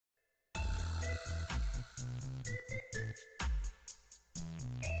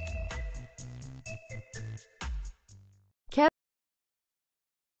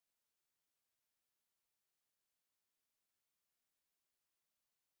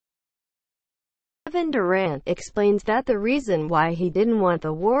Kevin Durant explains that the reason why he didn't want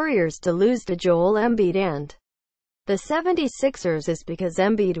the Warriors to lose to Joel Embiid and the 76ers is because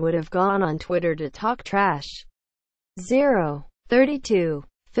Embiid would have gone on Twitter to talk trash. 0-32.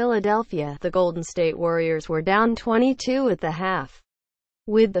 Philadelphia. The Golden State Warriors were down 22 at the half,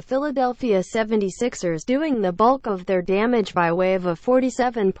 with the Philadelphia 76ers doing the bulk of their damage by way of a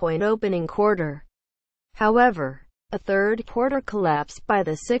 47-point opening quarter. However, a third-quarter collapse by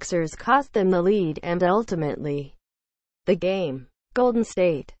the Sixers cost them the lead and ultimately the game. Golden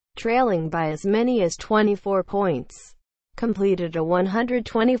State, trailing by as many as 24 points, completed a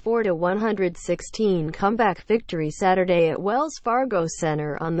 124-116 comeback victory Saturday at Wells Fargo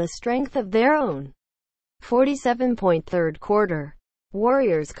Center on the strength of their own 47-point third quarter.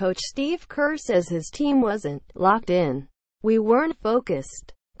 Warriors coach Steve Kerr says his team wasn't locked in. "We weren't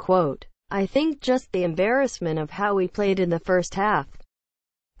focused." Quote, "I think just the embarrassment of how we played in the first half,"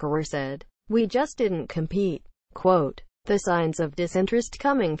 Kerr said. "We just didn't compete." Quote, the signs of disinterest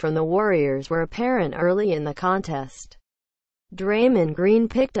coming from the Warriors were apparent early in the contest. Draymond Green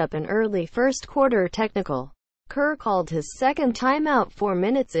picked up an early first-quarter technical. Kerr called his second timeout 4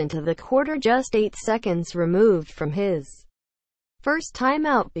 minutes into the quarter, just 8 seconds removed from his first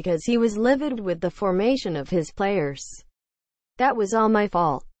timeout, because he was livid with the formation of his players. "That was all my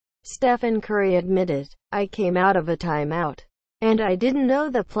fault," Stephen Curry admitted. "I came out of a timeout, and I didn't know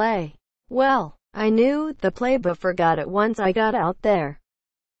the play. Well, I knew the play but forgot it once I got out there."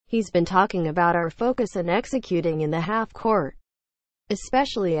 He's been talking about our focus and executing in the half court,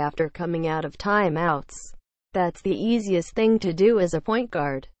 especially after coming out of timeouts. "That's the easiest thing to do as a point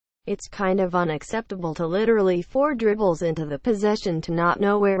guard. It's kind of unacceptable to literally 4 dribbles into the possession to not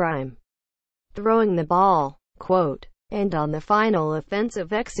know where I'm throwing the ball." Quote, and on the final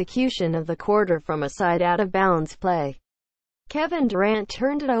offensive execution of the quarter from a side out-of-bounds play, Kevin Durant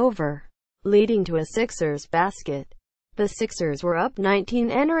turned it over, leading to a Sixers basket. The Sixers were up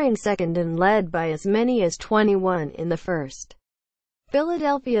 19 entering second and led by as many as 21 in the first.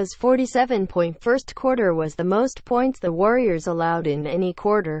 Philadelphia's 47-point first quarter was the most points the Warriors allowed in any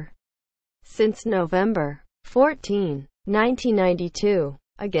quarter since November 14, 1992,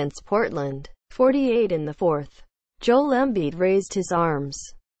 against Portland. 48 in the fourth. Joel Embiid raised his arms,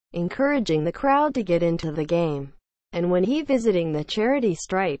 encouraging the crowd to get into the game. And when he visiting the charity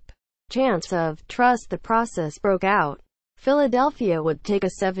stripe, chants of "trust the process" broke out. Philadelphia would take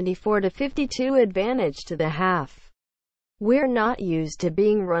a 74-52 advantage to the half. "We're not used to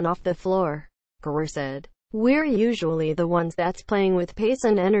being run off the floor," Kerr said. "We're usually the ones that's playing with pace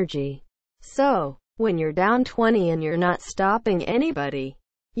and energy. So, when you're down 20 and you're not stopping anybody,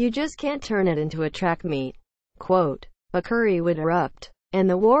 you just can't turn it into a track meet." Quote, but Curry would erupt, and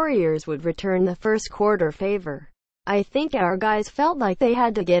the Warriors would return the first quarter favor. "I think our guys felt like they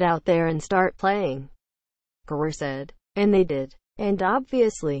had to get out there and start playing," Kerr said. "And they did. And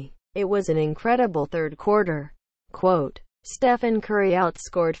obviously, it was an incredible third quarter." Quote, Stephen Curry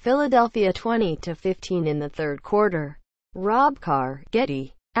outscored Philadelphia 20-15 in the third quarter. Rob Carr,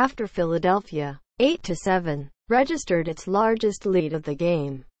 Getty. After Philadelphia, 8-7, registered its largest lead of the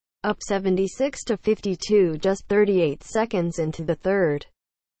game, up 76-52 just 38 seconds into the third.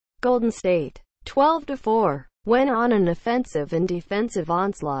 Golden State, 12-4, went on an offensive and defensive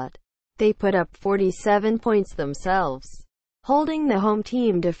onslaught. They put up 47 points themselves, holding the home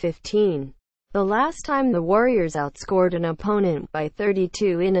team to 15. The last time the Warriors outscored an opponent by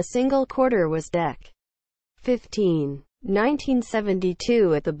 32 in a single quarter was Dec. 15,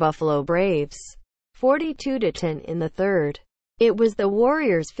 1972 at the Buffalo Braves, 42-10 in the third. It was the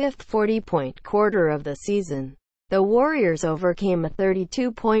Warriors' fifth 40-point quarter of the season. The Warriors overcame a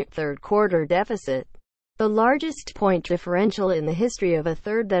 32-point third-quarter deficit, the largest point differential in the history of a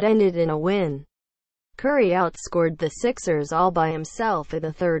third that ended in a win. Curry outscored the Sixers all by himself in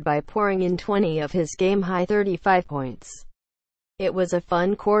the third by pouring in 20 of his game-high 35 points. "It was a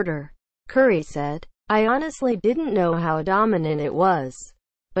fun quarter," Curry said. "I honestly didn't know how dominant it was.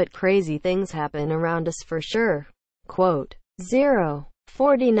 But crazy things happen around us for sure." Quote,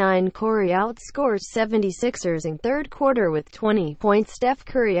 0-49 Curry outscores 76ers in third quarter with 20 points. Steph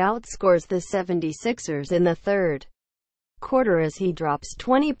Curry outscores the 76ers in the third quarter as he drops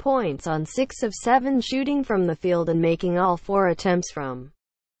 20 points on 6 of 7 shooting from the field and making all 4 attempts from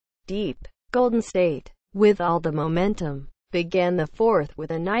deep. Golden State, with all the momentum, began the fourth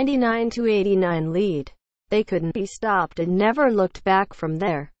with a 99-89 lead. They couldn't be stopped and never looked back from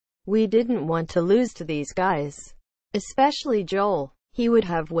there. "We didn't want to lose to these guys. Especially Joel. He would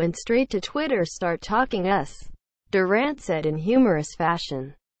have went straight to Twitter, start talking us. Durant said in humorous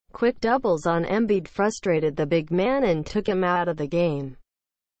fashion. Quick doubles on Embiid frustrated the big man and took him out of the game.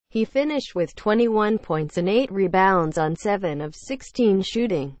 He finished with 21 points and 8 rebounds on 7 of 16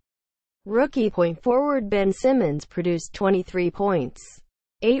 shooting. Rookie point forward Ben Simmons produced 23 points,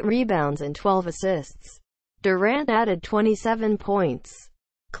 8 rebounds and 12 assists. Durant added 27 points.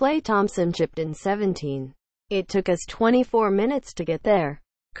 Klay Thompson chipped in 17. It took us 24 minutes to get there,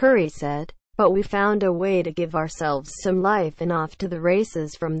 Curry said, but we found a way to give ourselves some life and off to the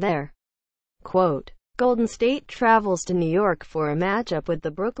races from there. Quote, Golden State travels to New York for a matchup with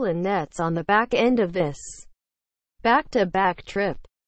the Brooklyn Nets on the back end of this back-to-back trip.